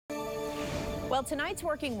Well, tonight's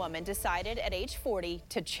working woman decided at age 40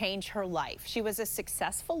 to change her life. She was a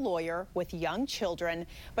successful lawyer with young children,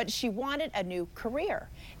 but she wanted a new career.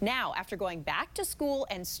 Now, after going back to school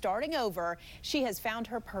and starting over, she has found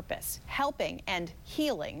her purpose, helping and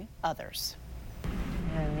healing others.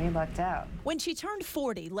 And you lucked out. When she turned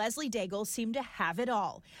 40, Lesley Daigle seemed to have it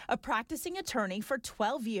all. A practicing attorney for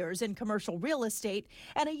 12 years in commercial real estate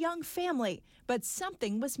and a young family, but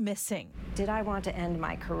something was missing. Did I want to end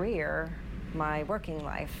my career, my working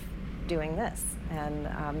life, doing this?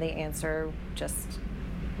 And the answer just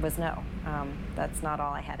was no. That's not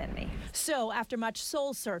all I had in me. So after much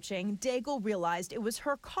soul searching, Daigle realized it was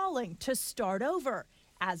her calling to start over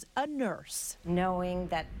as a nurse. Knowing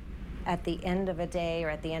that at the end of a day or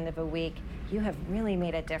at the end of a week, you have really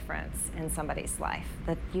made a difference in somebody's life,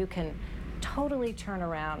 that you can totally turn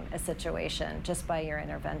around a situation just by your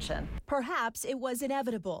intervention. Perhaps it was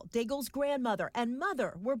inevitable. Daigle's grandmother and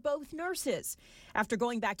mother were both nurses. After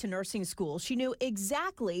going back to nursing school, she knew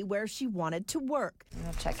exactly where she wanted to work.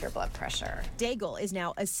 I'll check your blood pressure. Daigle is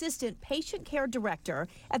now assistant patient care director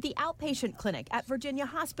at the outpatient clinic at Virginia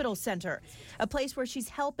Hospital Center, a place where she's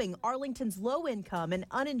helping Arlington's low-income and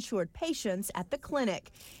uninsured patients at the clinic.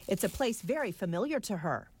 It's a place very familiar to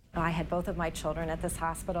her. I had both of my children at this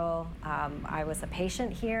hospital. I was a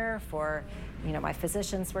patient here for, my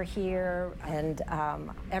physicians were here, and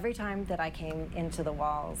every time that I came into the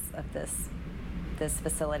walls of this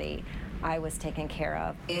facility, I was taken care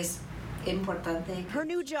of. Her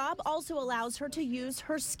new job also allows her to use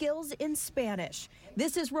her skills in Spanish.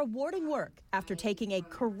 This is rewarding work after taking a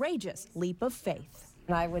courageous leap of faith.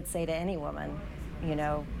 And I would say to any woman,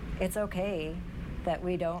 it's okay that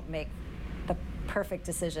we don't make the perfect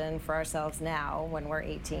decision for ourselves now when we're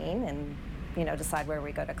 18 and, decide where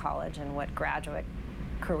we go to college and what graduate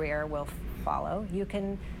career will follow. You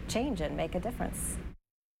can change and make a difference.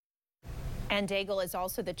 And Daigle is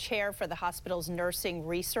also the chair for the hospital's Nursing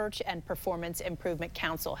Research and Performance Improvement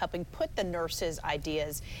Council, helping put the nurses'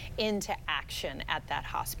 ideas into action at that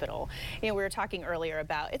hospital. We were talking earlier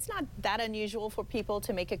about it's not that unusual for people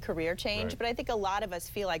to make a career change, but I think a lot of us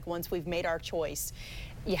feel like once we've made our choice,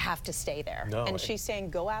 you have to stay there. No, and she's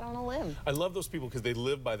saying, go out on a limb. I love those people because they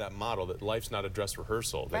live by that model that life's not a dress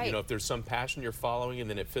rehearsal. That, if there's some passion you're following and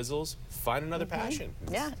then it fizzles, find another passion.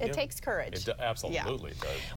 Yeah, it takes courage. Absolutely does.